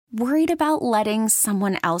Worried about letting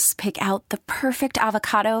someone else pick out the perfect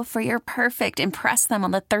avocado for your perfect impress them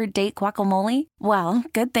on the third date guacamole? Well,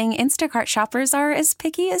 good thing Instacart shoppers are as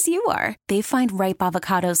picky as you are. They find ripe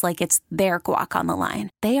avocados like it's their guac on the line.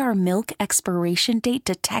 They are milk expiration date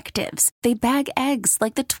detectives. They bag eggs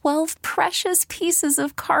like the 12 precious pieces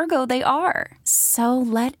of cargo they are. So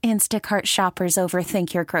let Instacart shoppers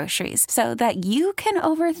overthink your groceries so that you can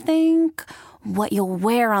overthink what you'll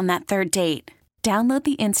wear on that third date. Download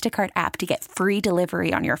the Instacart app to get free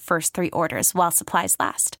delivery on your first 3 orders while supplies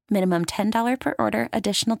last. Minimum $10 per order.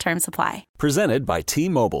 Additional terms apply. Presented by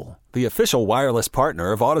T-Mobile, the official wireless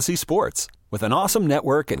partner of Odyssey Sports. With an awesome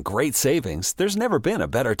network and great savings, there's never been a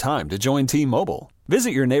better time to join T-Mobile. Visit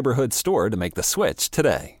your neighborhood store to make the switch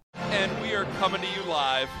today. And we are coming to you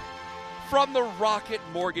live from the Rocket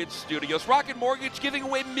Mortgage Studios. Rocket Mortgage giving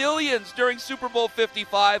away millions during Super Bowl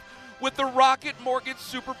 55 with the Rocket Mortgage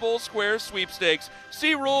Super Bowl Squares sweepstakes.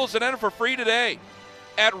 See rules and enter for free today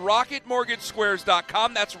at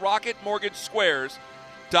rocketmortgagesquares.com. That's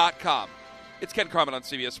rocketmortgagesquares.com. It's Ken Carman on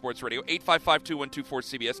CBS Sports Radio,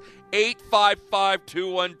 855-2124-CBS,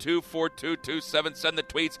 855-212-4227. Send the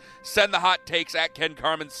tweets, send the hot takes at Ken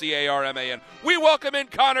Carman, C-A-R-M-A-N. We welcome in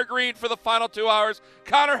Connor Green for the final 2 hours.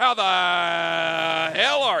 Connor, how the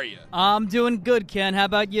hell are you? I'm doing good, Ken. How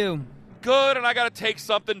about you? Good, and I got to take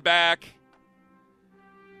something back.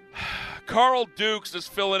 Carl Dukes is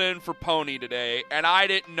filling in for Pony today, and I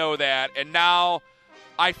didn't know that, and now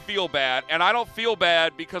I feel bad. And I don't feel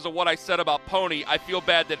bad because of what I said about Pony. I feel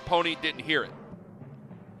bad that Pony didn't hear it.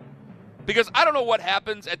 Because I don't know what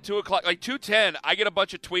happens at 2 o'clock. Like 2:10, I get a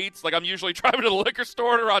bunch of tweets. Like I'm usually driving to the liquor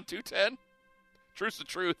store around 2:10. Truth's the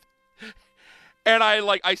truth. And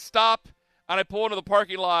I stop, and I pull into the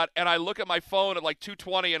parking lot, and I look at my phone at like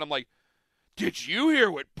 2:20, and I'm like, did you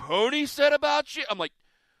hear what Pony said about you? I'm like,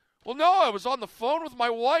 well, no, I was on the phone with my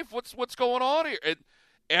wife. What's going on here? And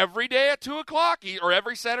every day at 2 o'clock, or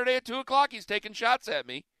every Saturday at 2 o'clock, he's taking shots at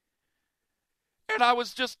me. And I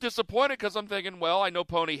was just disappointed because I'm thinking, well, I know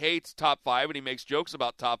Pony hates top 5, and he makes jokes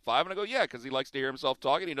about top 5. And I go, yeah, because he likes to hear himself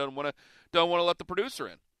talking. He don't want to let the producer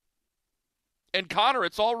in. And Connor,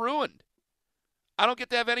 it's all ruined. I don't get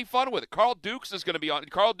to have any fun with it. Carl Dukes is going to be on.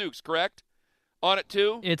 Carl Dukes, correct? On it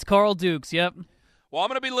too? It's Carl Dukes, yep. Well, I'm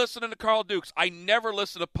going to be listening to Carl Dukes. I never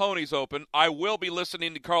listen to Pony's Open. I will be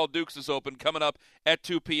listening to Carl Dukes' Open coming up at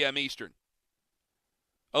 2 p.m. Eastern,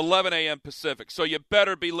 11 a.m. Pacific. So you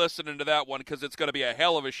better be listening to that one because it's going to be a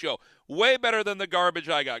hell of a show. Way better than the garbage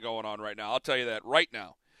I got going on right now. I'll tell you that right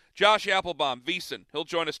now. Josh Appelbaum, VSiN. He'll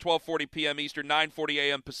join us 12:40 p.m. Eastern, 9:40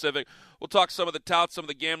 a.m. Pacific. We'll talk some of the touts, some of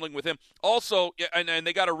the gambling with him. Also, and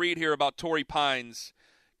they got to read here about Torrey Pines.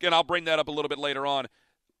 Again, I'll bring that up a little bit later on.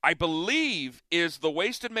 I believe, is the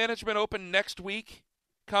Wasted Management Open next week,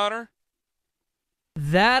 Connor?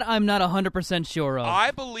 That I'm not 100% sure of. I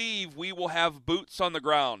believe we will have boots on the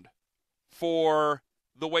ground for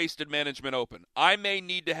the Wasted Management Open. I may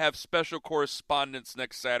need to have special correspondence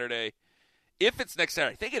next Saturday, if it's next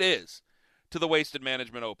Saturday, I think it is, to the Wasted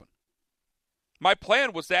Management Open. My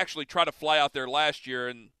plan was to actually try to fly out there last year,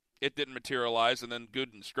 and it didn't materialize, and then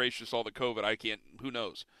goodness gracious, all the COVID, who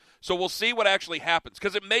knows. So we'll see what actually happens,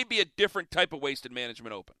 because it may be a different type of Wasted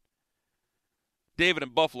Management Open. David in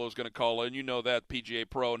Buffalo is going to call in, you know that, PGA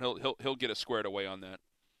Pro, and he'll get us squared away on that.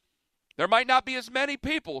 There might not be as many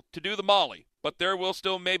people to do the Molly, but there will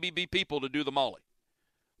still maybe be people to do the Molly.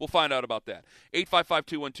 We'll find out about that.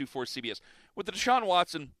 855-2124-CBS. With the Deshaun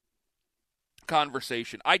Watson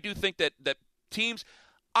conversation, I do think that teams,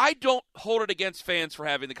 I don't hold it against fans for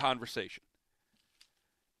having the conversation.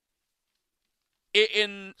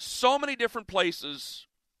 In so many different places,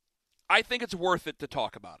 I think it's worth it to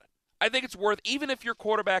talk about it. I think it's worth, even if your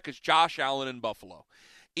quarterback is Josh Allen in Buffalo,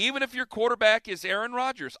 even if your quarterback is Aaron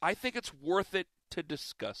Rodgers, I think it's worth it to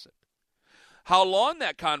discuss it. How long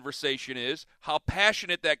that conversation is, how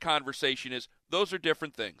passionate that conversation is, those are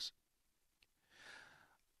different things.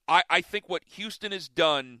 I think what Houston has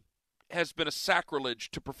done has been a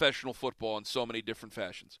sacrilege to professional football in so many different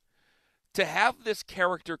fashions. To have this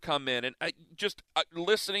character come in, and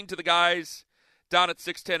listening to the guys down at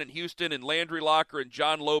 610 in Houston, and Landry Locker and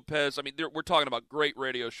John Lopez, we're talking about great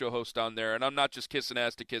radio show hosts down there, and I'm not just kissing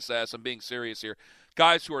ass to kiss ass. I'm being serious here.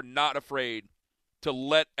 Guys who are not afraid to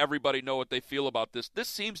let everybody know what they feel about this. This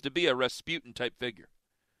seems to be a Rasputin-type figure.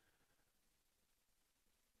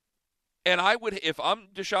 And if I'm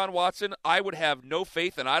Deshaun Watson, I would have no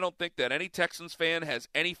faith, and I don't think that any Texans fan has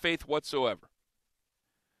any faith whatsoever.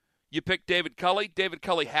 You pick David Culley. David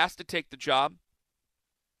Culley has to take the job.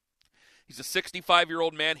 He's a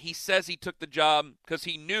 65-year-old man. He says he took the job because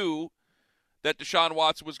he knew that Deshaun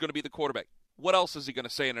Watson was going to be the quarterback. What else is he going to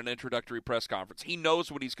say in an introductory press conference? He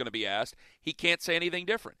knows what he's going to be asked. He can't say anything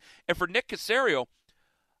different. And for Nick Caserio,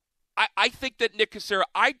 I think that Nick Caserio,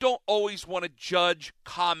 I don't always want to judge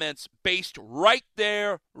comments based right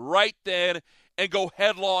there, right then, and go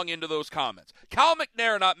headlong into those comments. Cal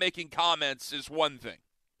McNair not making comments is one thing.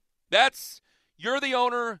 You're the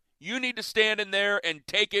owner. You need to stand in there and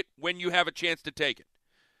take it when you have a chance to take it.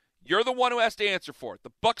 You're the one who has to answer for it.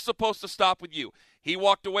 The buck's supposed to stop with you. He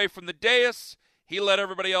walked away from the dais. He let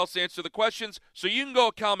everybody else answer the questions. So you can go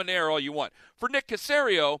at Cal McNair all you want. For Nick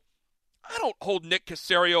Caserio, I don't hold Nick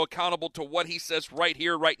Caserio accountable to what he says right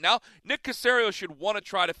here, right now. Nick Caserio should want to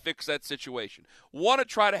try to fix that situation. Want to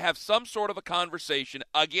try to have some sort of a conversation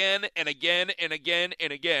again and again and again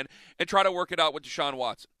and again and try to work it out with Deshaun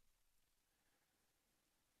Watson.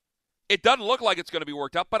 It doesn't look like it's going to be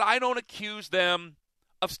worked out, but I don't accuse them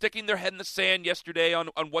of sticking their head in the sand yesterday on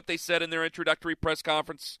what they said in their introductory press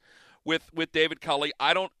conference with David Culley.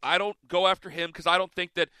 I don't go after him because I don't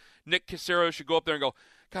think that Nick Caserio should go up there and go,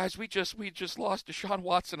 guys, we just lost Deshaun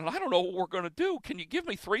Watson, and I don't know what we're going to do. Can you give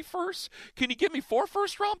me 3 firsts? Can you give me 4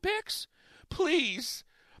 first-round picks? Please.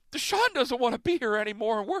 Deshaun doesn't want to be here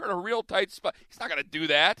anymore, and we're in a real tight spot. He's not going to do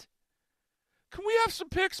that. Can we have some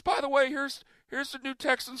picks? By the way, here's the new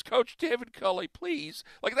Texans coach, David Culley, please.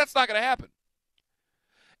 That's not going to happen.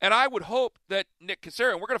 And I would hope that Nick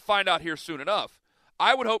Caserio, and we're going to find out here soon enough,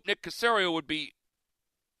 I would hope Nick Caserio would be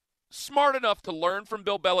smart enough to learn from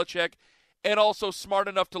Bill Belichick and also smart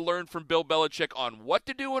enough to learn from Bill Belichick on what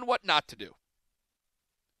to do and what not to do.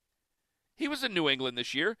 He was in New England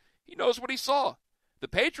this year. He knows what he saw. The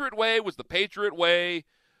Patriot way was the Patriot way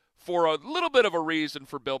for a little bit of a reason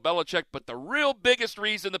for Bill Belichick, but the real biggest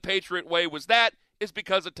reason the Patriot way was that is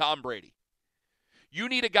because of Tom Brady. You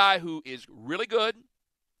need a guy who is really good,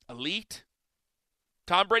 elite.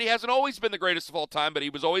 Tom Brady hasn't always been the greatest of all time, but he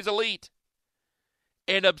was always elite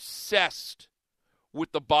and obsessed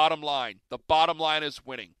with the bottom line. The bottom line is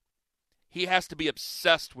winning. He has to be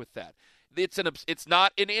obsessed with that. It's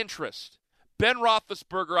not an interest. Ben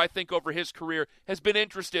Roethlisberger, I think, over his career, has been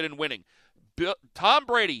interested in winning. Tom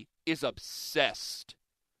Brady is obsessed.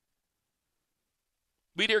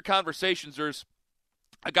 We'd hear conversations. There's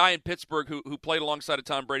a guy in Pittsburgh who played alongside of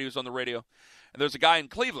Tom Brady who's on the radio. And there's a guy in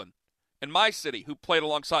Cleveland, in my city, who played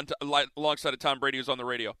alongside of Tom Brady who's on the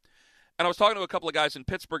radio. And I was talking to a couple of guys in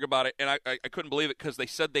Pittsburgh about it, and I couldn't believe it because they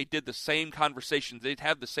said they did the same conversations. They'd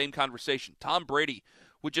have the same conversation. Tom Brady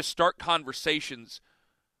would just start conversations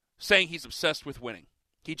saying he's obsessed with winning.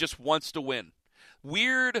 He just wants to win.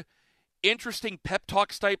 Weird, interesting pep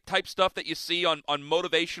talk type stuff that you see on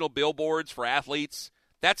motivational billboards for athletes.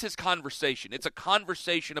 That's his conversation. It's a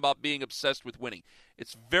conversation about being obsessed with winning.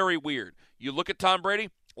 It's very weird. You look at Tom Brady,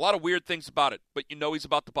 a lot of weird things about it, but you know he's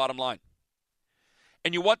about the bottom line.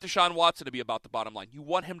 And you want Deshaun Watson to be about the bottom line. You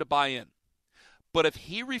want him to buy in. But if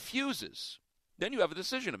he refuses, then you have a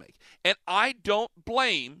decision to make. And I don't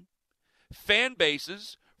blame fan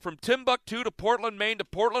bases from Timbuktu to Portland, Maine to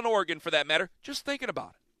Portland, Oregon, for that matter, just thinking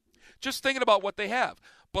about it. Just thinking about what they have.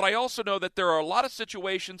 But I also know that there are a lot of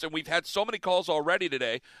situations, and we've had so many calls already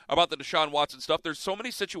today about the Deshaun Watson stuff. There's so many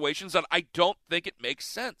situations that I don't think it makes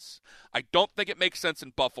sense. I don't think it makes sense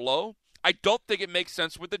in Buffalo. I don't think it makes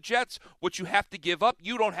sense with the Jets. What you have to give up,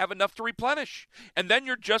 you don't have enough to replenish. And then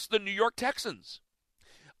you're just the New York Texans.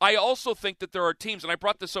 I also think that there are teams, and I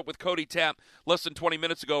brought this up with Cody Tapp less than 20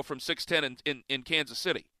 minutes ago from 610 in Kansas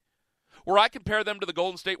City, where I compare them to the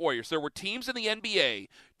Golden State Warriors. There were teams in the NBA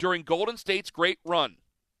during Golden State's great run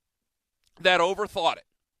that overthought it.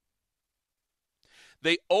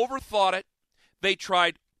 They overthought it. They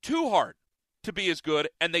tried too hard to be as good,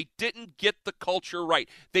 and they didn't get the culture right.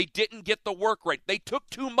 They didn't get the work right. They took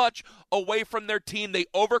too much away from their team. They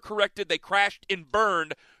overcorrected. They crashed and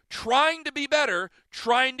burned, trying to be better,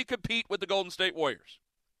 trying to compete with the Golden State Warriors.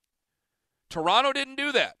 Toronto didn't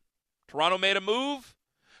do that. Toronto made a move.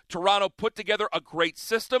 Toronto put together a great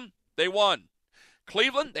system. They won.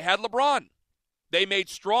 Cleveland, they had LeBron. They made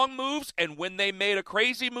strong moves, and when they made a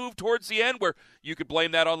crazy move towards the end where you could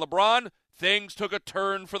blame that on LeBron, things took a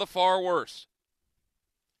turn for the far worse.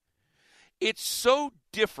 It's so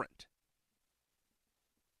different,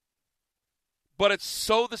 but it's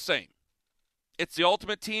so the same. It's the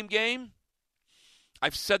ultimate team game.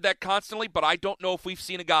 I've said that constantly, but I don't know if we've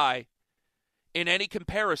seen a guy in any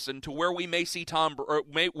comparison to where we may see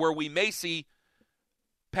where we may see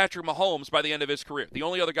Patrick Mahomes by the end of his career. The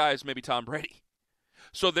only other guy is maybe Tom Brady.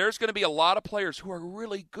 So there's going to be a lot of players who are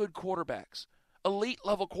really good quarterbacks,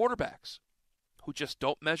 elite-level quarterbacks, who just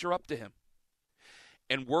don't measure up to him.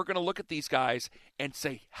 And we're going to look at these guys and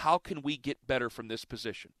say, how can we get better from this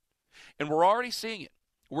position? And we're already seeing it.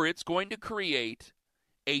 where it's going to create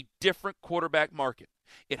a different quarterback market.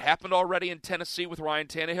 It happened already in Tennessee with Ryan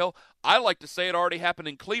Tannehill. I like to say it already happened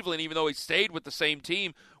in Cleveland, even though he stayed with the same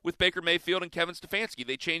team with Baker Mayfield and Kevin Stefanski.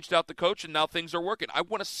 They changed out the coach, and now things are working. I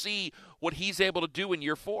want to see what he's able to do in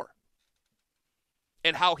year 4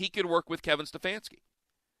 and how he can work with Kevin Stefanski.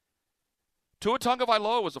 Tua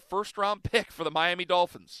Tagovailoa was a first-round pick for the Miami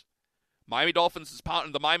Dolphins. The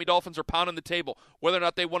Miami Dolphins are pounding the table, whether or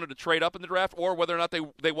not they wanted to trade up in the draft or whether or not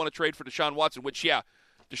they want to trade for Deshaun Watson, which, yeah,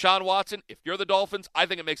 Deshaun Watson, if you're the Dolphins, I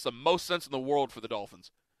think it makes the most sense in the world for the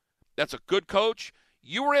Dolphins. That's a good coach.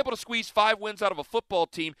 You were able to squeeze 5 wins out of a football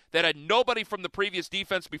team that had nobody from the previous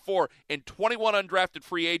defense before and 21 undrafted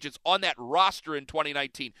free agents on that roster in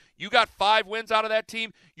 2019. You got 5 wins out of that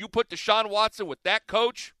team. You put Deshaun Watson with that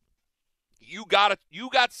coach, you got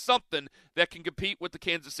something that can compete with the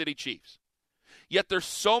Kansas City Chiefs. Yet there's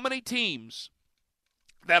so many teams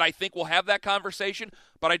that I think will have that conversation,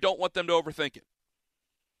 but I don't want them to overthink it.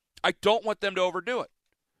 I don't want them to overdo it.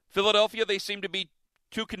 Philadelphia, they seem to be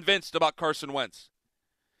too convinced about Carson Wentz.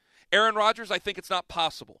 Aaron Rodgers, I think it's not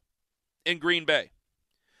possible in Green Bay.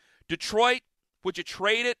 Detroit, would you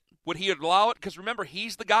trade it? Would he allow it? Because remember,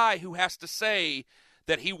 he's the guy who has to say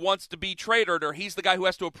that he wants to be traded, or he's the guy who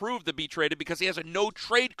has to approve to be traded because he has a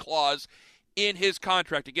no-trade clause in his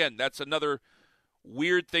contract. Again, that's another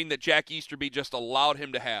weird thing that Jack Easterby just allowed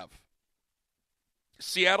him to have.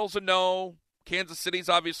 Seattle's a no. Kansas City's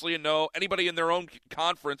obviously a no. Anybody in their own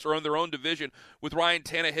conference or in their own division with Ryan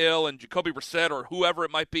Tannehill and Jacoby Brissett or whoever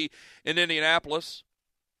it might be in Indianapolis.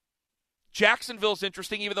 Jacksonville's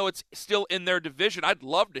interesting, even though it's still in their division. I'd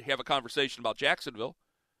love to have a conversation about Jacksonville.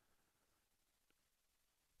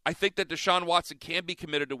 I think that Deshaun Watson can be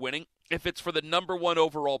committed to winning. If it's for the number 1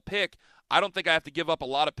 overall pick, I don't think I have to give up a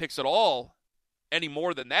lot of picks at all any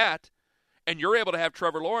more than that. And you're able to have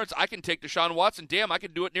Trevor Lawrence. I can take Deshaun Watson. Damn, I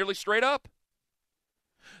can do it nearly straight up.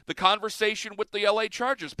 The conversation with the LA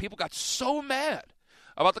Chargers, people got so mad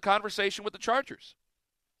about the conversation with the Chargers.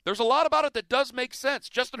 There's a lot about it that does make sense.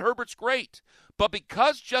 Justin Herbert's great. But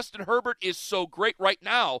because Justin Herbert is so great right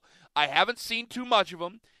now, I haven't seen too much of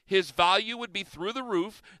him. His value would be through the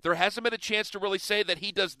roof. There hasn't been a chance to really say that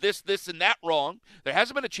he does this, and that wrong. There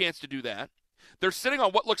hasn't been a chance to do that. They're sitting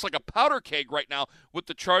on what looks like a powder keg right now with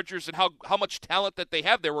the Chargers and how much talent that they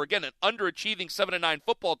have. They were, again, an underachieving 7-9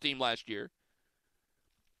 football team last year.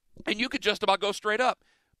 And you could just about go straight up.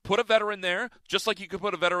 Put a veteran there, just like you could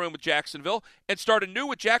put a veteran with Jacksonville, and start anew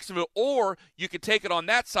with Jacksonville, or you could take it on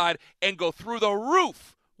that side and go through the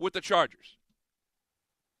roof with the Chargers.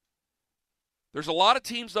 There's a lot of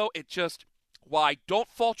teams, though, while I don't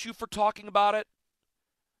fault you for talking about it,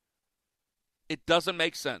 it doesn't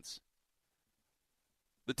make sense.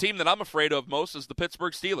 The team that I'm afraid of most is the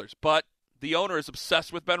Pittsburgh Steelers, but the owner is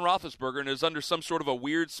obsessed with Ben Roethlisberger and is under some sort of a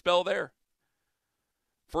weird spell there.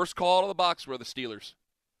 First call out of the box were the Steelers.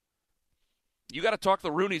 You got to talk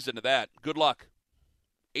the Rooneys into that. Good luck.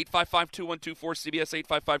 855-2124-CBS,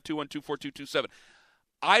 855-212-4227.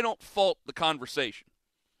 I don't fault the conversation.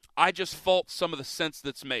 I just fault some of the sense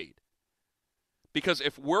that's made. Because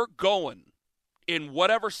if we're going in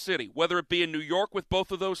whatever city, whether it be in New York with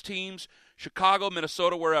both of those teams, Chicago,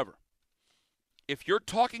 Minnesota, wherever, if you're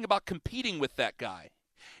talking about competing with that guy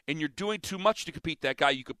and you're doing too much to compete that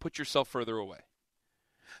guy, you could put yourself further away.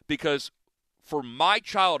 Because for my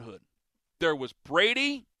childhood, there was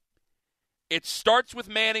Brady. It starts with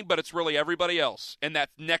Manning, but it's really everybody else in that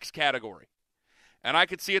next category. And I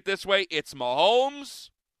could see it this way. It's Mahomes.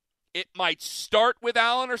 It might start with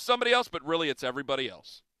Allen or somebody else, but really it's everybody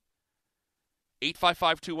else.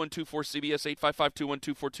 855-2124-CBS,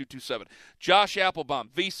 855-212-4227. Josh Appelbaum,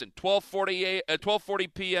 VSiN, 1240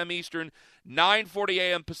 p.m. Eastern, 9:40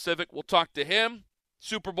 a.m. Pacific. We'll talk to him.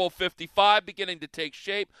 Super Bowl 55 beginning to take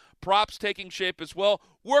shape. Props taking shape as well.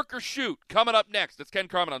 Work or shoot coming up next. It's Ken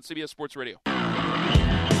Carman on CBS Sports Radio.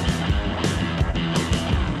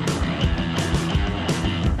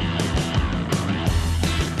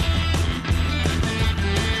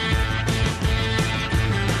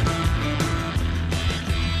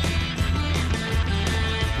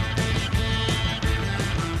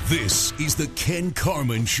 This is the Ken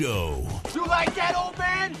Carman Show. You like that, old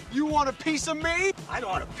man? You want a piece of me? I don't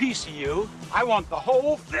want a piece of you. I want the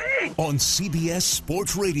whole thing. On CBS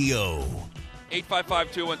Sports Radio.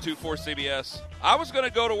 855-212-4CBS. I was going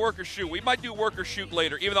to go to work or shoot. We might do work or shoot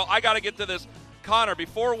later, even though I got to get to this. Connor,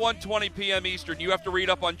 before 1:20 p.m. Eastern, you have to read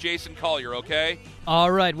up on Jason Collier, okay?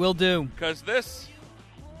 All right, will do. Because this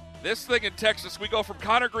thing in Texas, we go from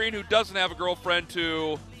Connor Green, who doesn't have a girlfriend,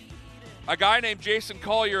 to a guy named Jason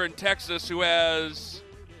Collier in Texas who has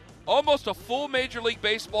almost a full Major League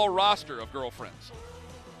Baseball roster of girlfriends.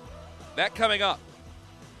 That coming up.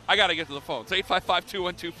 I got to get to the phones.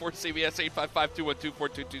 855-212-4CBS,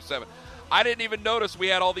 855-212-4227. I didn't even notice we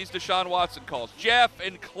had all these Deshaun Watson calls. Jeff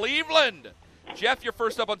in Cleveland. Jeff, you're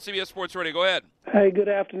first up on CBS Sports Radio. Go ahead. Hey, good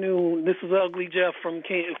afternoon. This is Ugly Jeff from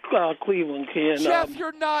Cleveland, Ken. Jeff,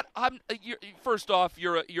 you're not. First off,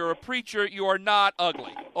 you're a preacher. You are not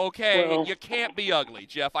ugly. Okay, well, you can't be ugly,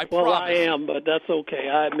 Jeff. I well, promise. I am, but that's okay.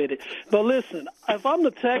 I admit it. But listen, if I'm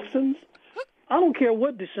the Texans, I don't care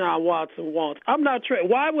what Deshaun Watson wants. I'm not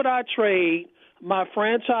Why would I trade my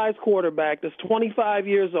franchise quarterback that's 25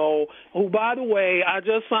 years old, who, by the way, I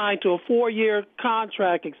just signed to a 4-year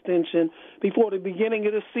contract extension before the beginning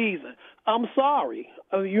of the season? I'm sorry.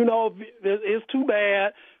 It's too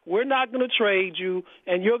bad. We're not going to trade you,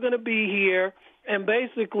 and you're going to be here. And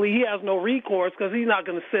basically, he has no recourse because he's not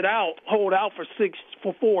going to hold out for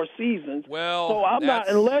 4 seasons. Well, so I'm not,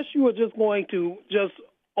 unless you are just going to just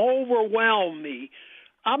overwhelm me,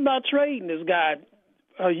 I'm not trading this guy.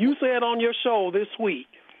 You said on your show this week,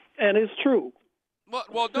 and it's true.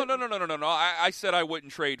 Well, no. I said I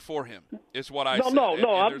wouldn't trade for him. Is what I said. No.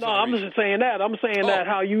 I'm just saying that. I'm saying that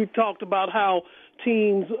how you talked about how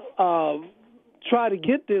teams try to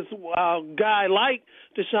get this guy like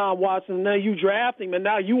Deshaun Watson, and now you draft him, and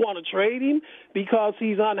now you want to trade him because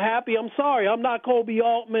he's unhappy. I'm sorry. I'm not Kobe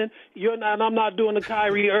Altman. You're not, and I'm not doing the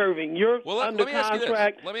Kyrie Irving. You're under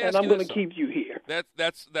contract, and I'm going to keep you here.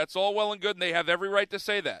 That's all well and good, and they have every right to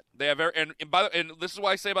say that. They have and this is what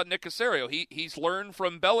I say about Nick Caserio. He's learned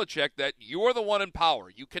from Belichick that you are the one in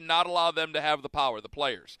power. You cannot allow them to have the power, the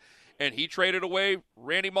players. And he traded away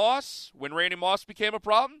Randy Moss when Randy Moss became a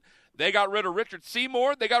problem. They got rid of Richard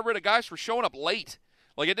Seymour. They got rid of guys for showing up late.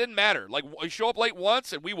 Like, it didn't matter. Like, you show up late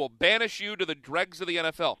once, and we will banish you to the dregs of the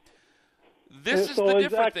NFL. This is the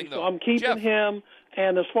different thing, though. So I'm keeping him,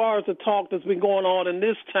 and as far as the talk that's been going on in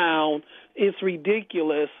this town, it's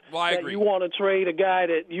ridiculous that you want to trade a guy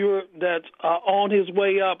that's on his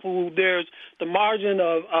way up, who there's the margin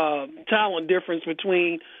of talent difference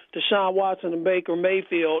between Deshaun Watson and Baker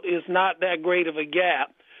Mayfield is not that great of a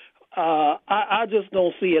gap. I just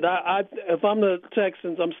don't see it. If I'm the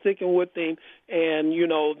Texans, I'm sticking with him, and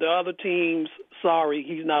the other teams, sorry,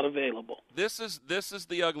 he's not available. This is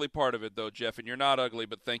the ugly part of it, though, Jeff, and you're not ugly,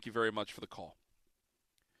 but thank you very much for the call.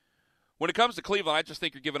 When it comes to Cleveland, I just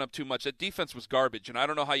think you're giving up too much. That defense was garbage, and I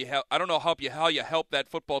don't know how you help that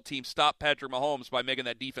football team stop Patrick Mahomes by making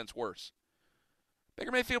that defense worse.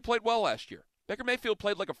 Baker Mayfield played well last year. Baker Mayfield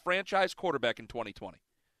played like a franchise quarterback in 2020,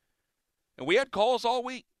 and we had calls all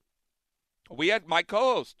week. We had my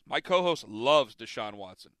co-host. My co-host loves Deshaun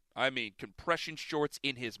Watson. I mean, compression shorts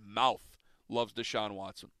in his mouth loves Deshaun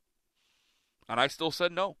Watson. And I still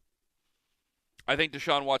said no. I think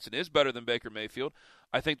Deshaun Watson is better than Baker Mayfield.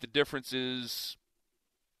 I think the difference is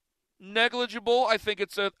negligible. I think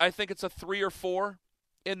it's a 3 or 4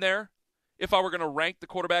 in there if I were going to rank the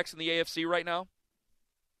quarterbacks in the AFC right now.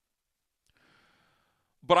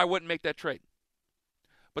 But I wouldn't make that trade.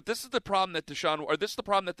 But this is the problem that this is the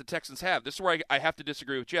problem that the Texans have. This is where I have to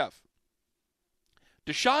disagree with Jeff.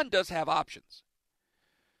 Deshaun does have options.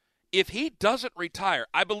 If he doesn't retire,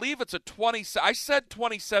 I believe it's I said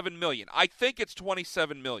 $27 million. I think it's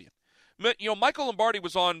 $27 million. Michael Lombardi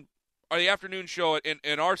was on the afternoon show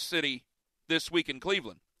in our city this week in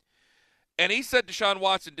Cleveland. And he said Deshaun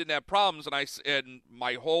Watson didn't have problems, and he said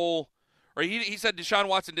Deshaun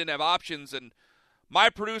Watson didn't have options, and my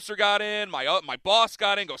producer got in, my boss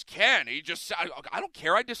got in, goes, Ken, I don't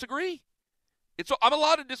care, I disagree. I'm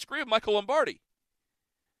allowed to disagree with Michael Lombardi.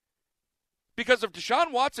 Because if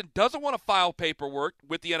Deshaun Watson doesn't want to file paperwork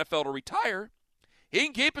with the NFL to retire, he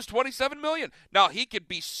can keep his $27 million. Now, he could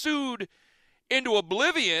be sued into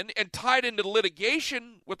oblivion and tied into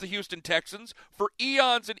litigation with the Houston Texans for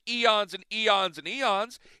eons and eons and eons and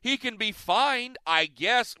eons. He can be fined, I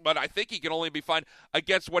guess, but I think he can only be fined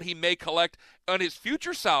against what he may collect on his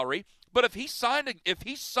future salary. But if he signed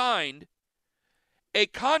a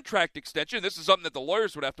contract extension, this is something that the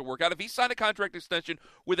lawyers would have to work out. If he signed a contract extension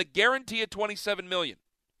with a guarantee of $27 million,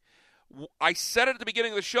 I said it at the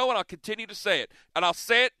beginning of the show, and I'll continue to say it. And I'll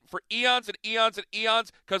say it for eons and eons and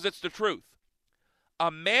eons because it's the truth. A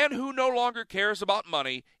man who no longer cares about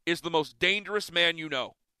money is the most dangerous man you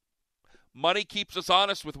know. Money keeps us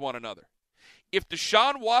honest with one another. If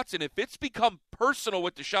Deshaun Watson, if it's become personal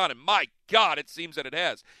with Deshaun, and my God, it seems that it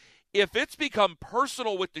has. If it's become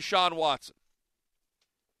personal with Deshaun Watson,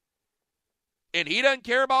 and he doesn't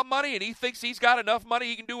care about money, and he thinks he's got enough money,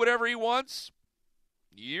 he can do whatever he wants,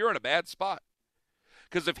 you're in a bad spot.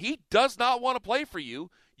 Because if he does not want to play for you,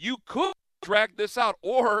 you could drag this out,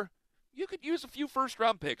 or you could use a few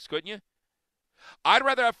first-round picks, couldn't you? I'd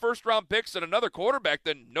rather have first-round picks and another quarterback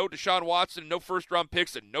than no Deshaun Watson, no first-round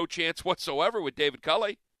picks, and no chance whatsoever with David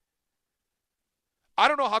Culley. I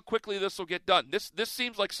don't know how quickly this will get done. This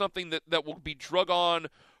seems like something that will be drug on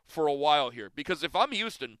for a while here. Because if I'm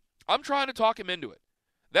Houston, I'm trying to talk him into it.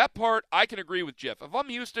 That part, I can agree with Jeff. If I'm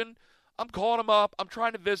Houston, I'm calling him up. I'm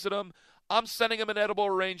trying to visit him. I'm sending him an edible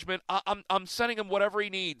arrangement. I'm sending him whatever he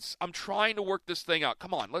needs. I'm trying to work this thing out.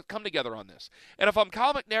 Come on, let's come together on this. And if I'm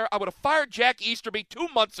Cal McNair, I would have fired Jack Easterby 2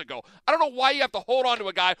 months ago. I don't know why you have to hold on to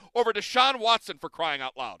a guy over Deshaun Watson, for crying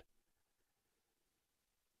out loud.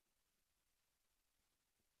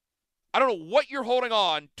 I don't know what you're holding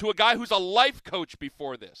on to a guy who's a life coach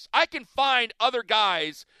before this. I can find other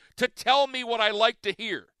guys to tell me what I like to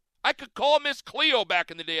hear. I could call Miss Cleo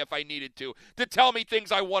back in the day if I needed to tell me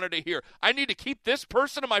things I wanted to hear. I need to keep this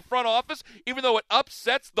person in my front office, even though it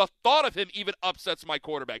upsets, the thought of him even upsets my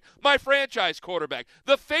quarterback, my franchise quarterback,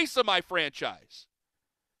 the face of my franchise.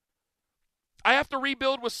 I have to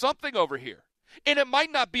rebuild with something over here. And it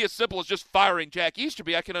might not be as simple as just firing Jack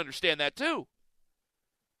Easterby. I can understand that too.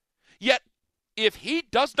 Yet, if he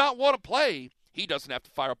does not want to play, he doesn't have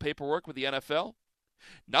to file paperwork with the NFL.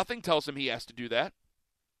 Nothing tells him he has to do that.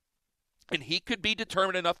 And he could be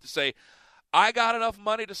determined enough to say, I got enough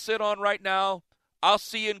money to sit on right now. I'll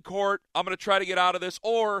see you in court. I'm going to try to get out of this.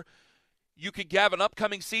 Or you could have an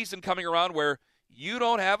upcoming season coming around where you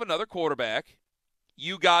don't have another quarterback.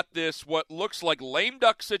 You got this what looks like lame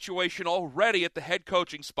duck situation already at the head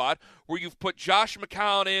coaching spot where you've put Josh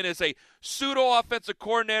McCown in as a pseudo-offensive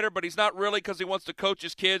coordinator, but he's not really because he wants to coach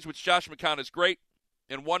his kids, which Josh McCown is great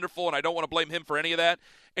and wonderful, and I don't want to blame him for any of that.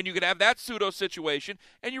 And you can have that pseudo situation,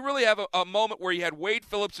 and you really have a moment where you had Wade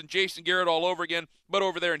Phillips and Jason Garrett all over again, but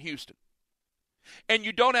over there in Houston. And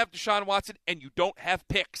you don't have Deshaun Watson, and you don't have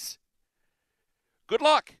picks. Good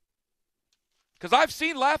luck. Because I've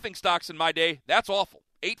seen laughingstocks in my day. That's awful.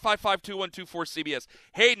 855-2124-CBS.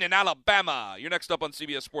 Hayden in Alabama. You're next up on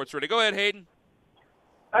CBS Sports Radio. Go ahead, Hayden.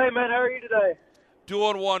 Hey, man. How are you today?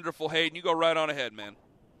 Doing wonderful, Hayden. You go right on ahead, man.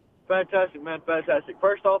 Fantastic, man. Fantastic.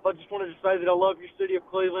 First off, I just wanted to say that I love your city of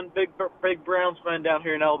Cleveland. Big Browns fan down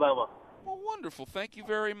here in Alabama. Well, wonderful. Thank you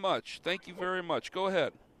very much. Thank you very much. Go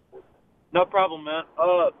ahead. No problem, man.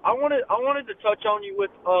 I wanted to touch on you with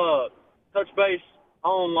touch base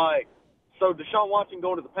on so Deshaun Watson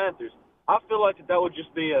going to the Panthers. I feel like that would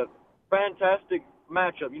just be a fantastic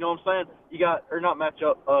matchup. You know what I'm saying? You got, or not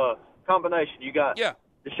matchup, combination. You got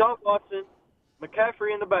Deshaun Watson,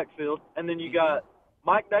 McCaffrey in the backfield, and then you got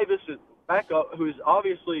Mike Davis is backup, who's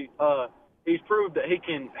obviously he's proved that he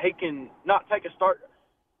can not take a start.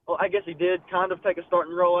 Well, I guess he did kind of take a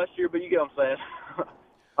starting role last year, but you get what I'm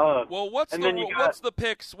saying. Well, what's the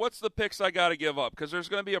picks? What's the picks I got to give up? Because there's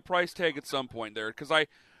going to be a price tag at some point there. Because I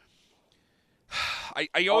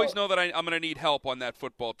always know that I'm going to need help on that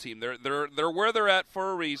football team. They're where they're at for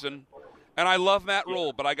a reason. And I love Matt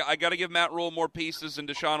Rule, but I got to give Matt Rule more pieces and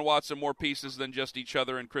Deshaun Watson more pieces than just each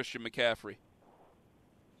other and Christian McCaffrey.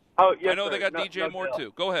 Oh, yes, I know sir. They got DJ Moore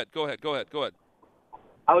too. Go ahead.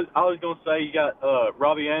 I was going to say you got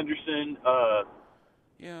Robbie Anderson,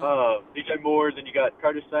 DJ Moore, then you got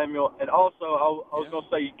Curtis Samuel, and also I was going to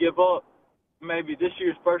say you give up maybe this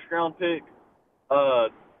year's first-round pick,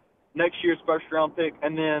 next year's first-round pick,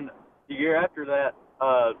 and then the year after that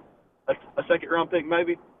a second-round pick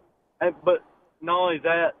maybe. But not only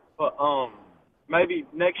that, but maybe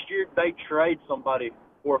next year they trade somebody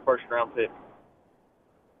for a first-round pick.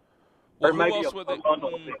 Well, or maybe who else would they?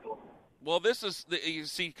 Well, this is you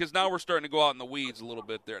see, because now we're starting to go out in the weeds a little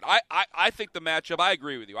bit there. I think the matchup. I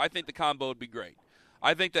agree with you. I think the combo would be great.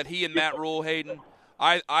 I think that he and Matt Rule, Hayden.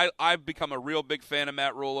 I've become a real big fan of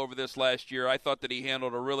Matt Rule over this last year. I thought that he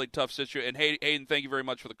handled a really tough situation. And Hayden, thank you very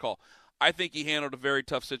much for the call. I think he handled a very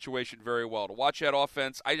tough situation very well. To watch that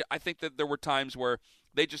offense, I think that there were times where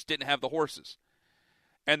they just didn't have the horses.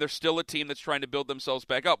 And they're still a team that's trying to build themselves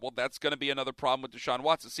back up. Well, that's going to be another problem with Deshaun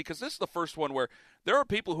Watson. See, because this is the first one where there are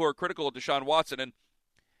people who are critical of Deshaun Watson, and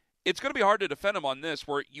it's going to be hard to defend him on this,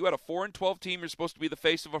 where you had a 4-12 team, you're supposed to be the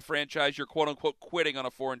face of a franchise, you're quote-unquote quitting on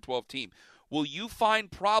a 4-12 team. Will you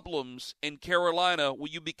find problems in Carolina? Will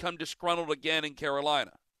you become disgruntled again in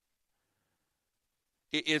Carolina?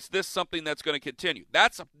 Is this something that's going to continue?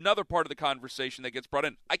 That's another part of the conversation that gets brought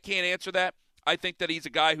in. I can't answer that. I think that he's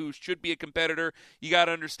a guy who should be a competitor. You got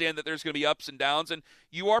to understand that there's going to be ups and downs, and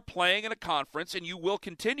you are playing in a conference, and you will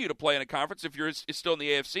continue to play in a conference if you're still in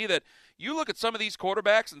the AFC, that you look at some of these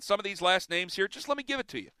quarterbacks and some of these last names here, just let me give it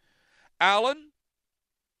to you. Allen,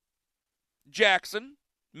 Jackson,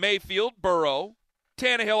 Mayfield, Burrow,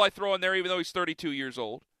 Tannehill I throw in there even though he's 32 years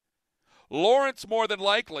old. Lawrence more than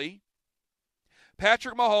likely.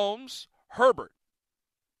 Patrick Mahomes, Herbert.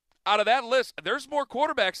 Out of that list, there's more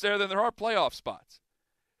quarterbacks there than there are playoff spots.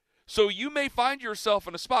 So you may find yourself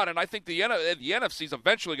in a spot, and I think the NFC is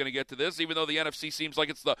eventually going to get to this, even though the NFC seems like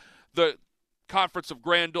it's the conference of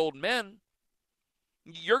grand old men.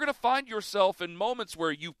 You're going to find yourself in moments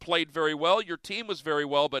where you've played very well, your team was very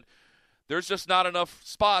well, but there's just not enough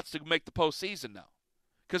spots to make the postseason now.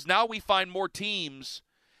 Because now we find more teams,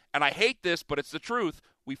 and I hate this, but it's the truth,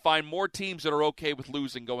 we find more teams that are okay with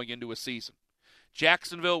losing going into a season.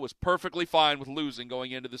 Jacksonville was perfectly fine with losing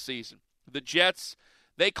going into the season. The Jets,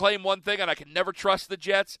 they claim one thing, and I can never trust the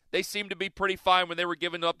Jets. They seemed to be pretty fine when they were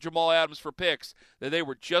giving up Jamal Adams for picks, that they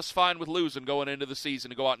were just fine with losing going into the season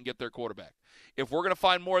to go out and get their quarterback. If we're going to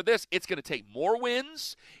find more of this, it's going to take more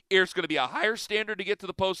wins. It's going to be a higher standard to get to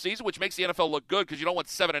the postseason, which makes the NFL look good because you don't want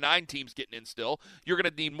 7 and 9 teams getting in still. You're going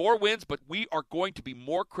to need more wins, but we are going to be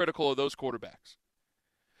more critical of those quarterbacks.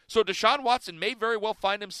 So Deshaun Watson may very well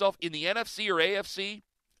find himself in the NFC or AFC,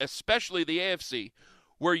 especially the AFC,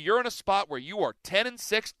 where you're in a spot where you are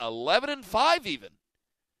 10-6, 11-5 even,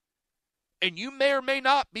 and you may or may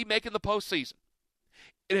not be making the postseason.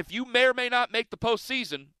 And if you may or may not make the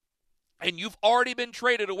postseason, and you've already been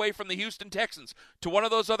traded away from the Houston Texans to one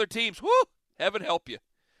of those other teams, whoo, heaven help you.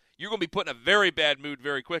 You're going to be put in a very bad mood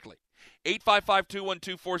very quickly.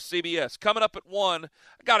 855-2124-CBS. Coming up at 1,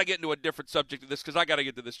 I got to get into a different subject of this because I got to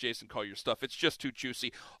get to this Jason Collier stuff. It's just too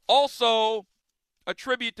juicy. Also, a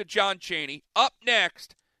tribute to John Chaney. Up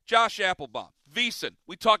next, Josh Appelbaum. VSiN.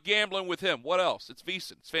 We talk gambling with him. What else? It's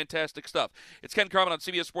VSiN. It's fantastic stuff. It's Ken Carman on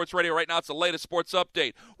CBS Sports Radio. Right now, it's the latest sports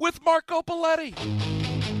update with Marco Paletti.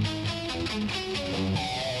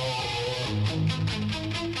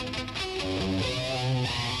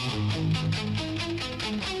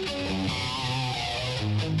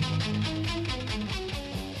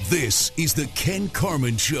 This is the Ken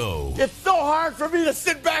Carman Show. It's so hard for me to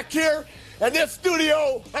sit back here in this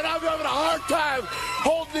studio, and I'm having a hard time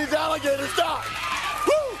holding these alligators down.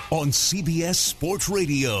 Woo! On CBS Sports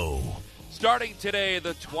Radio. Starting today,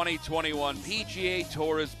 the 2021 PGA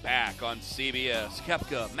Tour is back on CBS.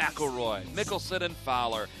 Koepka, McIlroy, Mickelson, and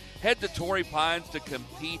Fowler head to Torrey Pines to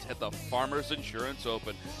compete at the Farmers Insurance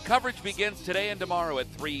Open. Coverage begins today and tomorrow at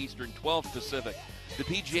 3 Eastern, 12 Pacific. The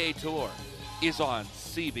PGA Tour is on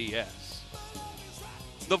CBS.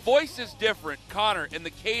 The voice is different. Connor, and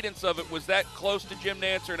the cadence of it, was that close to Jim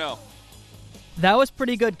Nantz or no? That was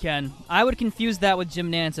pretty good, Ken. I would confuse that with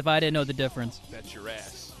Jim Nantz if I didn't know the difference. Bet your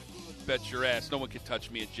ass. Bet your ass. No one can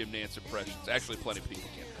touch me at Jim Nantz impressions. Actually, plenty of people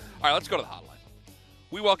can. All right, let's go to the hotline.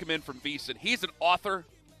 We welcome in from VSiN. He's an author.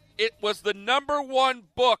 It was the #1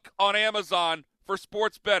 book on Amazon for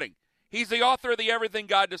sports betting. He's the author of the Everything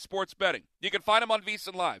Guide to Sports Betting. You can find him on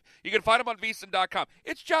VSiN Live. You can find him on VSiN.com.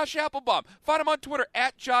 It's Josh Appelbaum. Find him on Twitter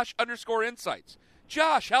at Josh_insights.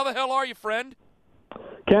 Josh, how the hell are you, friend?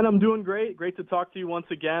 Ken, I'm doing great. Great to talk to you once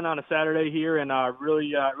again on a Saturday here, and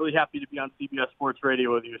really happy to be on CBS Sports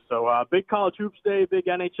Radio with you. So big college hoops day, big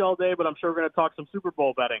NHL day, but I'm sure we're going to talk some Super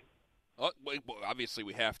Bowl betting. Well, obviously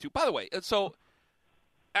we have to. By the way, so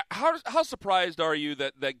how surprised are you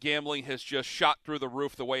that gambling has just shot through the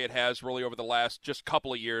roof the way it has really over the last just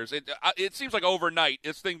couple of years? It seems like overnight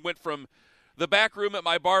this thing went from the back room at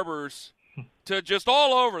my barber's to just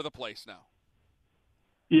all over the place now.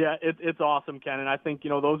 Yeah, it's awesome, Ken. And I think,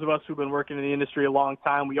 those of us who've been working in the industry a long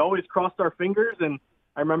time, we always crossed our fingers. And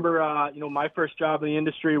I remember, my first job in the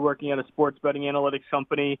industry working at a sports betting analytics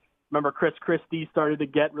company. Remember Chris Christie started to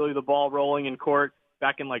get really the ball rolling in court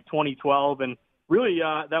back in 2012. And really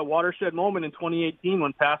that watershed moment in 2018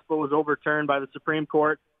 when PASPA was overturned by the Supreme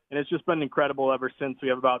Court. And it's just been incredible ever since. We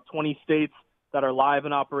have about 20 states that are live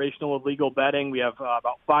and operational with legal betting. We have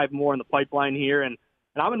about 5 more in the pipeline here. And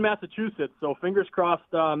I'm in Massachusetts, so fingers crossed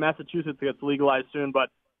Massachusetts gets legalized soon. But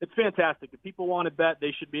it's fantastic. If people want to bet,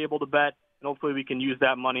 they should be able to bet, and hopefully we can use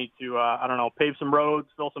that money to, pave some roads,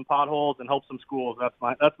 fill some potholes, and help some schools.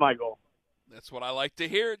 That's my goal. That's what I like to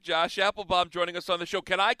hear. Josh Appelbaum joining us on the show.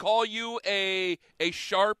 Can I call you a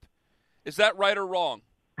sharp? Is that right or wrong?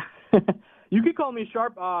 You could call me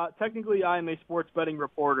sharp. Technically, I am a sports betting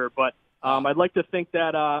reporter, but I'd like to think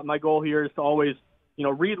that my goal here is to always –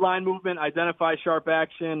 read line movement, identify sharp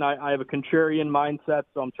action. I have a contrarian mindset,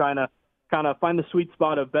 so I'm trying to kind of find the sweet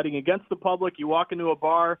spot of betting against the public. You walk into a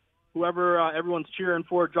bar, whoever everyone's cheering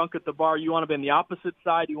for, drunk at the bar, you want to be on the opposite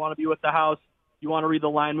side. You want to be with the house. You want to read the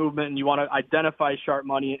line movement, and you want to identify sharp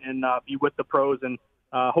money and be with the pros and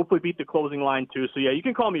hopefully beat the closing line too. So, yeah, you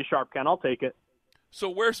can call me a sharp, Ken. I'll take it. So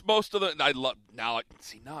where's most of the – now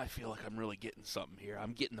I feel like I'm really getting something here.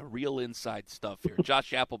 I'm getting the real inside stuff here.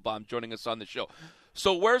 Josh Appelbaum joining us on the show.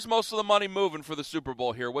 So where's most of the money moving for the Super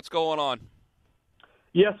Bowl here? What's going on?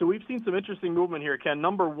 Yeah, so we've seen some interesting movement here, Ken.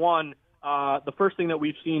 Number one, the first thing that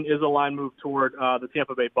we've seen is a line move toward the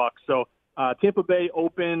Tampa Bay Bucks. So Tampa Bay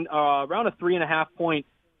opened around a 3.5-point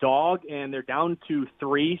dog, and they're down to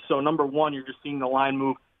 3. So number one, you're just seeing the line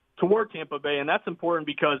move toward Tampa Bay, and that's important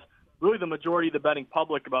because really the majority of the betting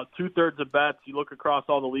public, about 2/3 of bets, you look across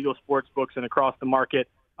all the legal sports books and across the market,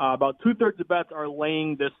 about 2/3 of bets are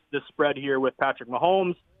laying this spread here with Patrick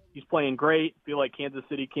Mahomes. He's playing great. Feel like Kansas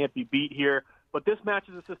City can't be beat here. But this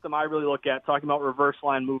matches a system I really look at, talking about reverse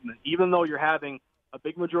line movement. Even though you're having a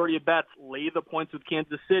big majority of bets lay the points with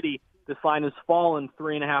Kansas City, this line has fallen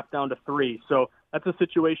 3.5 down to 3. So that's a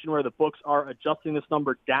situation where the books are adjusting this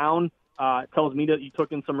number down. It tells me that you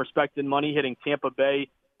took in some respected money hitting Tampa Bay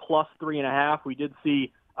plus 3.5. We did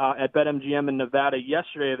see at BetMGM in Nevada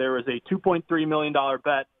yesterday there was a $2.3 million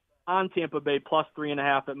bet on Tampa Bay plus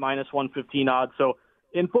 3.5 at minus 115 odds. So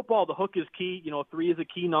in football, the hook is key. 3 is a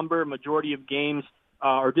key number. Majority of games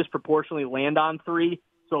are disproportionately land on 3.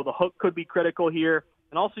 So the hook could be critical here.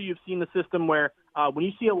 And also you've seen the system where when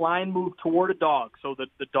you see a line move toward a dog, so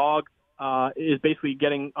the dog is basically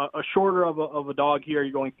getting a shorter of a dog here.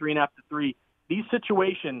 You're going 3.5 to 3. These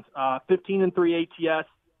situations, 15-3 ATS,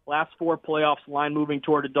 last 4 playoffs, line moving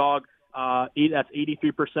toward a dog, that's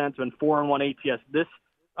 83%, and 4-1 ATS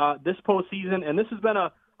this postseason. And this has been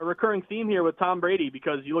a recurring theme here with Tom Brady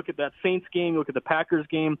because you look at that Saints game, you look at the Packers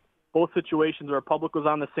game, both situations where public was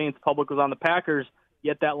on the Saints, public was on the Packers,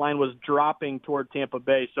 yet that line was dropping toward Tampa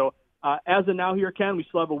Bay. So as of now here, Ken, we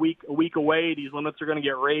still have a week away. These limits are going to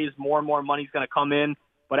get raised. More and more money's going to come in.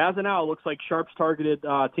 But as of now, it looks like sharps targeted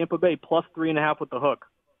Tampa Bay plus 3.5 with the hook.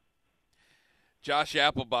 Josh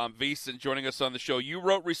Appelbaum, VSiN, joining us on the show. You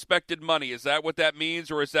wrote respected money. Is that what that means,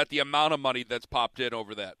 or is that the amount of money that's popped in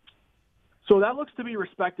over that? So that looks to be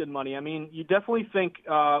respected money. I mean, you definitely think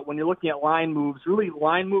when you're looking at line moves, really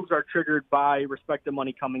line moves are triggered by respected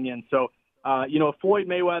money coming in. So, if Floyd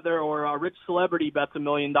Mayweather or a rich celebrity bets $1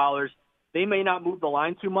 million, they may not move the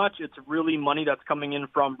line too much. It's really money that's coming in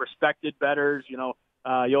from respected bettors. You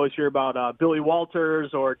always hear about Billy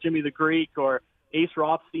Walters or Jimmy the Greek or Ace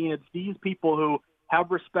Rothstein. It's these people who have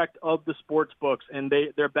respect of the sports books, and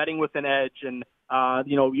they're betting with an edge. And,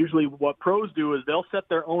 usually what pros do is they'll set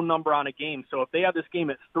their own number on a game. So if they have this game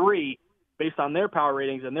at 3 based on their power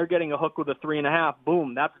ratings and they're getting a hook with a 3.5,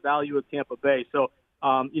 boom, that's value at Tampa Bay. So,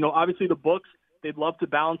 obviously the books, they'd love to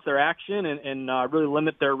balance their action and really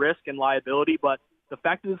limit their risk and liability. But the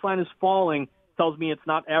fact that this line is falling tells me it's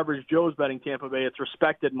not average Joe's betting Tampa Bay. It's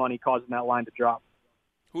respected money causing that line to drop.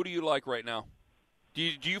 Who do you like right now? Do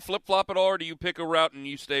you flip-flop at all, or do you pick a route and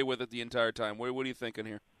you stay with it the entire time? What are you thinking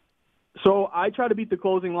here? So I try to beat the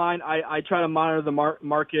closing line. I try to monitor the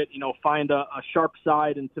market, find a sharp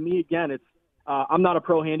side. And to me, again, it's I'm not a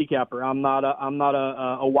pro handicapper. I'm not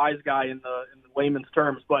a wise guy in the layman's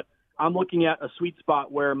terms, but I'm looking at a sweet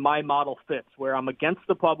spot where my model fits, where I'm against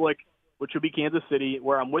the public, which would be Kansas City,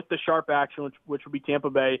 where I'm with the sharp action, which would be Tampa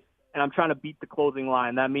Bay, and I'm trying to beat the closing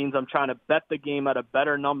line. That means I'm trying to bet the game at a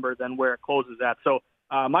better number than where it closes at. So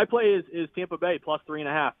my play is Tampa Bay plus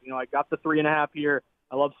 3.5. I got the 3.5 here.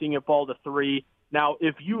 I love seeing it fall to 3. Now,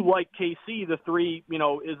 if you like KC, the 3,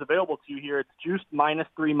 is available to you here. It's juiced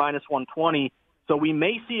 -3, -120. So we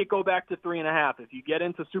may see it go back to 3.5. If you get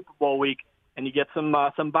into Super Bowl week and you get some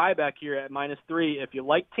buyback here at -3, if you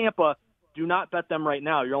like Tampa, do not bet them right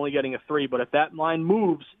now. You're only getting a 3. But if that line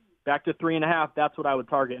moves back to 3.5, that's what I would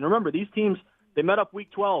target. And remember, these teams, they met up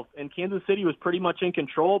week 12, and Kansas City was pretty much in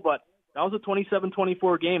control, but that was a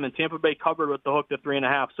 27-24 game, and Tampa Bay covered with the hook to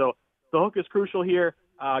 3.5. So the hook is crucial here.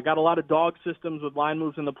 Got a lot of dog systems with line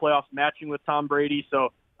moves in the playoffs matching with Tom Brady.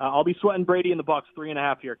 So I'll be sweating Brady and the Bucs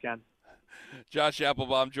 3.5 here, Ken. Josh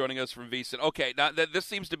Appelbaum joining us from VSiN. Okay, now this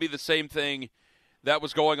seems to be the same thing that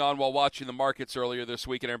was going on while watching the markets earlier this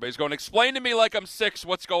week, and everybody's going, explain to me like I'm 6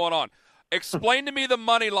 what's going on. Explain to me the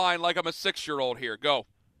money line like I'm a 6-year-old here. Go.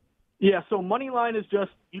 Yeah, so money line is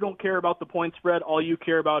just you don't care about the point spread. All you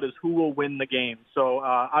care about is who will win the game. So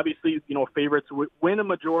obviously, favorites win a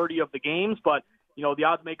majority of the games, but the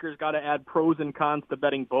odds makers got to add pros and cons to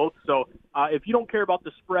betting both. So if you don't care about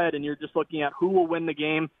the spread and you're just looking at who will win the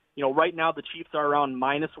game, right now the Chiefs are around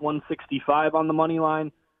 -165 on the money line.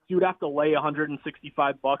 So you would have to lay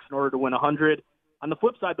 $165 in order to win 100. On the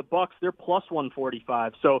flip side, the Bucs, they're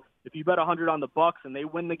 +145. So if you bet 100 on the Bucs and they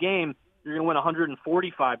win the game, you're going to win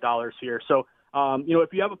 $145 here. So,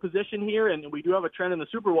 if you have a position here, and we do have a trend in the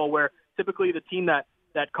Super Bowl where typically the team that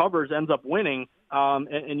covers ends up winning,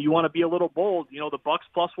 and you want to be a little bold, the Bucs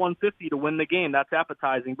 +150 to win the game. That's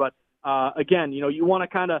appetizing. But, again, you want to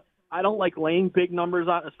kind of – I don't like laying big numbers,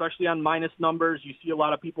 especially on minus numbers. You see a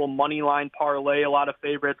lot of people money line parlay, a lot of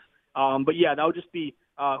favorites. But, yeah, that would just be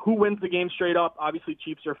who wins the game straight up? Obviously,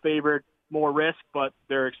 Chiefs are favored, more risk, but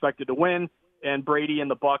they're expected to win. And Brady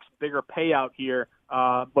and the Bucs, bigger payout here.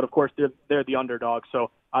 But, of course, they're the underdog.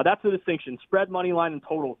 So that's the distinction. Spread, money line, and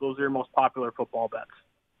totals. Those are your most popular football bets.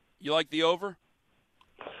 You like the over?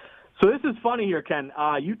 So this is funny here, Ken.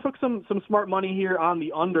 You took some smart money here on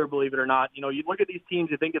the under, believe it or not. You look at these teams,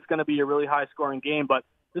 you think it's going to be a really high-scoring game, but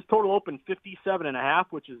this total opened 57.5,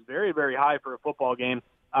 which is very, very high for a football game.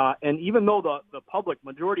 And even though the public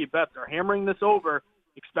majority of bets are hammering this over,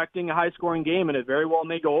 expecting a high-scoring game, and it very well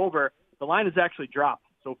may go over, the line has actually dropped.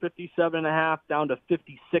 So 57.5 down to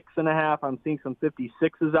 56.5. I'm seeing some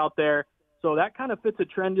 56s out there. So that kind of fits a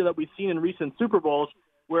trend that we've seen in recent Super Bowls,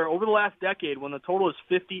 where over the last decade, when the total is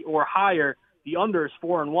 50 or higher, the under is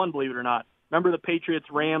 4-1, believe it or not. Remember the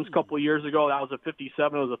Patriots-Rams a couple of years ago? That was a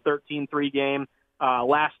 57. It was a 13-3 game.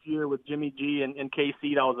 Last year with Jimmy G and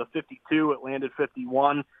KC, that was a 52. It landed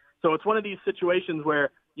 51. So it's one of these situations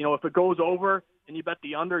where, if it goes over and you bet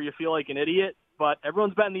the under, you feel like an idiot. But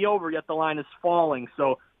everyone's betting the over, yet the line is falling.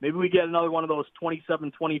 So maybe we get another one of those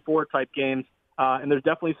 27-24 type games, and there's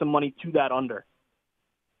definitely some money to that under.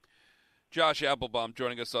 Josh Appelbaum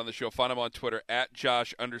joining us on the show. Find him on Twitter,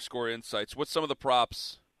 @Josh_Insights. What's some of the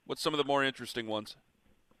props? What's some of the more interesting ones?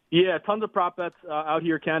 Yeah, tons of prop bets out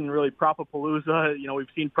here, Ken, and really Prop-a-palooza. We've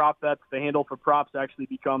seen prop bets, the handle for props actually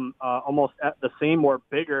become almost at the same or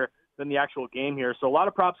bigger than the actual game here. So a lot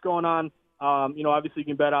of props going on. Obviously you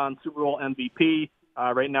can bet on Super Bowl MVP.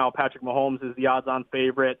 Right now, Patrick Mahomes is the odds-on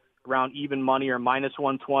favorite, around even money or minus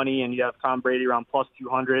 120, and you have Tom Brady around plus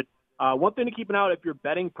 200. One thing to keep an eye out if you're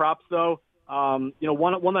betting props, though, one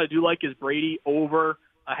that I do like is Brady over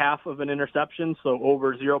a half of an interception, so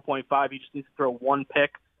over 0.5. He just needs to throw one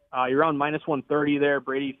pick. You're around minus 130 there.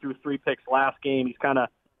 Brady threw 3 picks last game. He's kind of,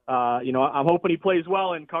 I'm hoping he plays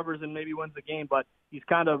well and covers and maybe wins the game, but he's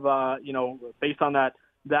kind of, based on that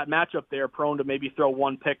matchup there, prone to maybe throw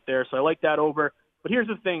 1 pick there. So I like that over. But here's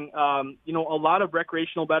the thing, a lot of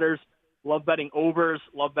recreational bettors love betting overs,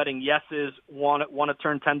 love betting yeses, want to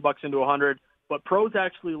turn $10 into 100. But pros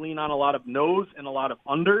actually lean on a lot of no's and a lot of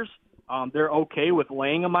unders. They're okay with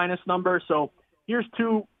laying a minus number. So here's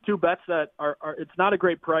two bets that are it's not a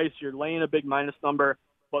great price. You're laying a big minus number,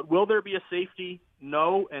 but will there be a safety?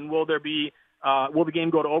 No. And will the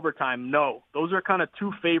game go to overtime? No. Those are kind of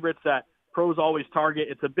two favorites that pros always target.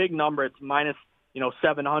 It's a big number. It's minus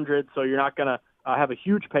 700, so you're not going to have a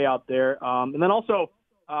huge payout there. And then also,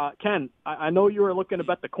 Ken, I know you were looking to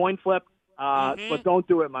bet the coin flip, but don't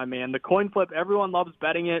do it, my man. The coin flip, everyone loves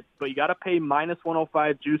betting it, but you got to pay minus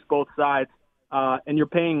 105 juice both sides, and you're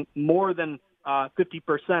paying more than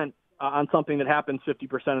 50% on something that happens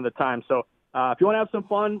 50% of the time. So if you want to have some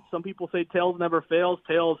fun, some people say tails never fails.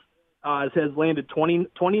 Tails has landed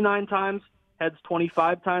 29 times, heads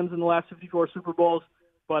 25 times in the last 54 Super Bowls.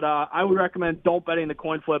 But I would recommend don't betting the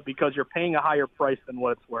coin flip because you're paying a higher price than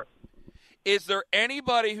what it's worth. Is there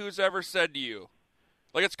anybody who's ever said to you,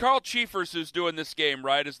 like it's Carl Chiefers who's doing this game,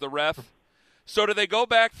 right, as the ref? So do they go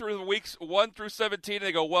back through the weeks 1 through 17 and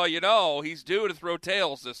they go, well, he's due to throw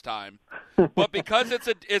tails this time. But because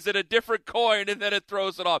is it a different coin and then it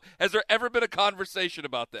throws it off? Has there ever been a conversation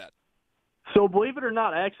about that? So believe it or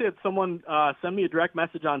not, I actually had someone send me a direct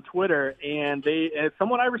message on Twitter, and it's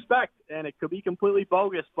someone I respect, and it could be completely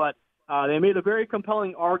bogus, but they made a very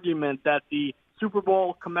compelling argument that the Super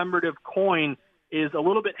Bowl commemorative coin is a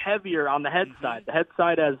little bit heavier on the head side. The head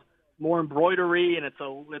side has more embroidery, and it's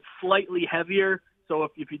slightly heavier. So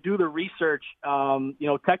if you do the research,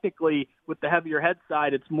 technically with the heavier head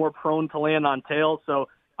side, it's more prone to land on tails. So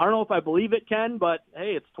I don't know if I believe it, Ken, but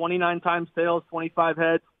hey, it's 29 times tails, 25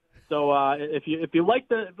 heads. So if you like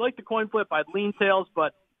the coin flip, I'd lean tails,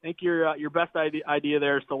 but I think your best idea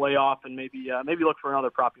there is to lay off and maybe look for another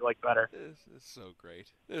prop you like better. This is so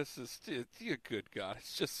great. You good God,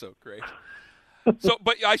 it's just so great. So,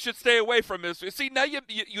 but I should stay away from this. See, now you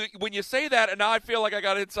when you say that, and now I feel like I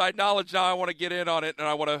got inside knowledge. Now I want to get in on it, and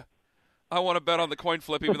I want to bet on the coin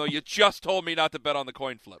flip, even though you just told me not to bet on the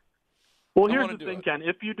coin flip. Well, here's the thing, Ken.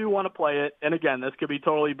 If you do want to play it, and again, this could be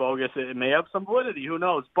totally bogus. It may have some validity. Who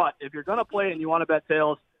knows? But if you're going to play it and you want to bet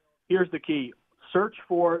tails, here's the key. Search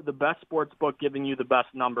for the best sports book giving you the best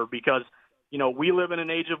number because, we live in an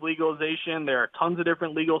age of legalization. There are tons of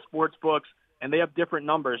different legal sports books, and they have different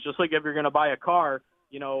numbers. Just like if you're going to buy a car,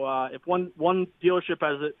 if one dealership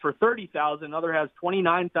has it for $30,000, another has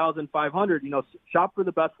 $29,500, shop for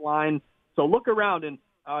the best line. So look around and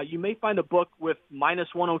you may find a book with minus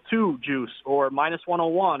 102 juice or minus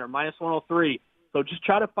 101 or minus 103. So just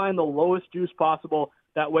try to find the lowest juice possible.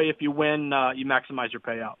 That way, if you win, you maximize your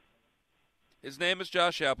payout. His name is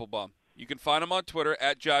Josh Appelbaum. You can find him on Twitter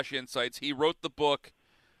 @JoshInsights. He wrote the book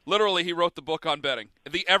Literally, he wrote the book on betting,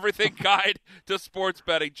 the Everything Guide to Sports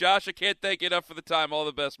Betting. Josh, I can't thank you enough for the time. All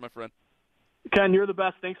the best, my friend. Ken, you're the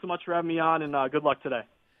best. Thanks so much for having me on, and good luck today.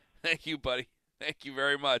 Thank you, buddy. Thank you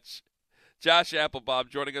very much. Josh Appelbaum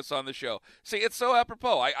joining us on the show. See, it's so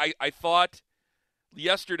apropos. I thought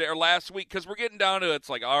yesterday or last week, because we're getting down to it, it's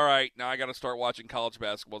like, all right, now I got to start watching college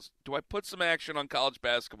basketball. Do I put some action on college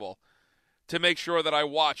basketball to make sure that I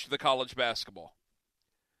watch the college basketball?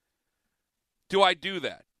 Do I do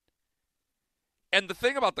that? And the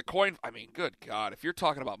thing about the coin, I mean, good God, if you're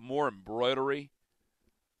talking about more embroidery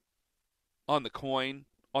on the coin,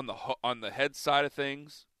 on the head side of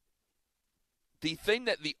things, the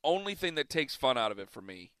only thing that takes fun out of it for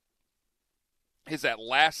me is that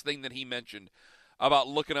last thing that he mentioned about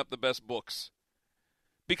looking up the best books.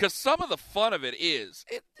 Because some of the fun of it is,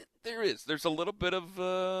 there's a little bit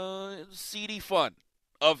of seedy fun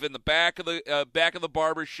of in the back of the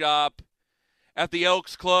barber shop, at the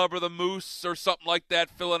Elks Club or the Moose or something like that,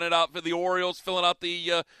 filling it out for the Orioles, filling out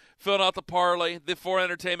the parlay, for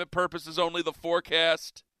entertainment purposes only, the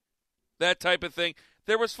forecast, that type of thing.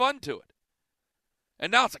 There was fun to it.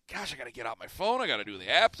 And now it's like, gosh, I got to get out my phone. I got to do the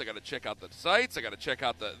apps. I got to check out the sites. I got to check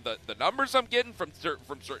out the numbers I'm getting from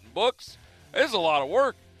certain books. This is a lot of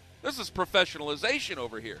work. This is professionalization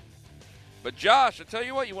over here. But Josh, I tell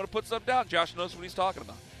you what, you want to put something down. Josh knows what he's talking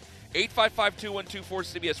about.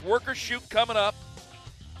 855-2124-CBS. Workers Shoot coming up.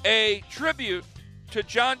 A tribute to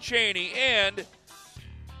John Chaney. And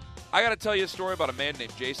I got to tell you a story about a man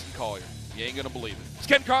named Jason Collier. You ain't going to believe it. It's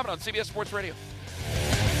Ken Carman on CBS Sports Radio.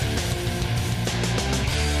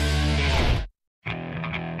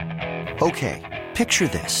 Okay, picture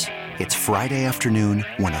this. It's Friday afternoon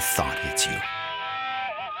when a thought hits you.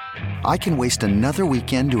 I can waste another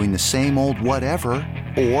weekend doing the same old whatever,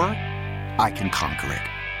 or I can conquer it.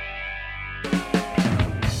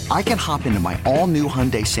 I can hop into my all-new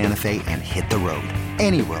Hyundai Santa Fe and hit the road.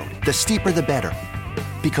 Any road. The steeper, the better.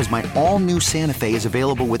 Because my all-new Santa Fe is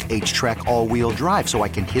available with H-Track all-wheel drive, so I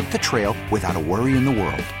can hit the trail without a worry in the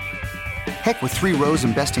world. Heck, with 3 rows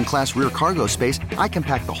and best-in-class rear cargo space, I can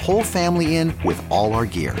pack the whole family in with all our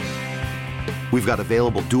gear. We've got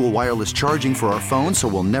available dual wireless charging for our phones, so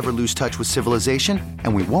we'll never lose touch with civilization,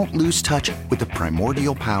 and we won't lose touch with the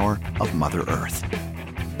primordial power of Mother Earth.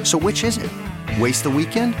 So which is it? Waste the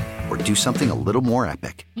weekend or do something a little more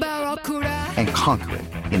epic? And conquer it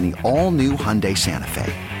in the all-new Hyundai Santa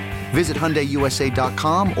Fe. Visit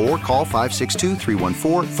HyundaiUSA.com or call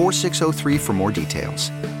 562-314-4603 for more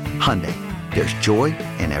details. Hyundai, there's joy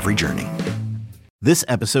in every journey. This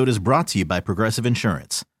episode is brought to you by Progressive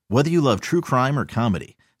Insurance. Whether you love true crime or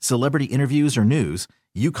comedy, celebrity interviews or news,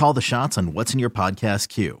 you call the shots on what's in your podcast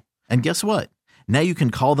queue. And guess what? Now you can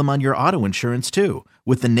call them on your auto insurance too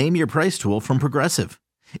with the Name Your Price tool from Progressive.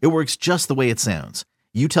 It works just the way it sounds.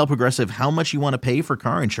 You tell Progressive how much you want to pay for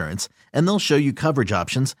car insurance, and they'll show you coverage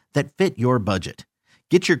options that fit your budget.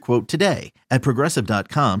 Get your quote today at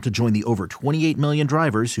Progressive.com to join the over 28 million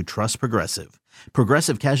drivers who trust Progressive.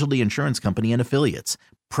 Progressive Casualty Insurance Company and Affiliates.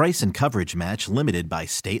 Price and coverage match limited by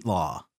state law.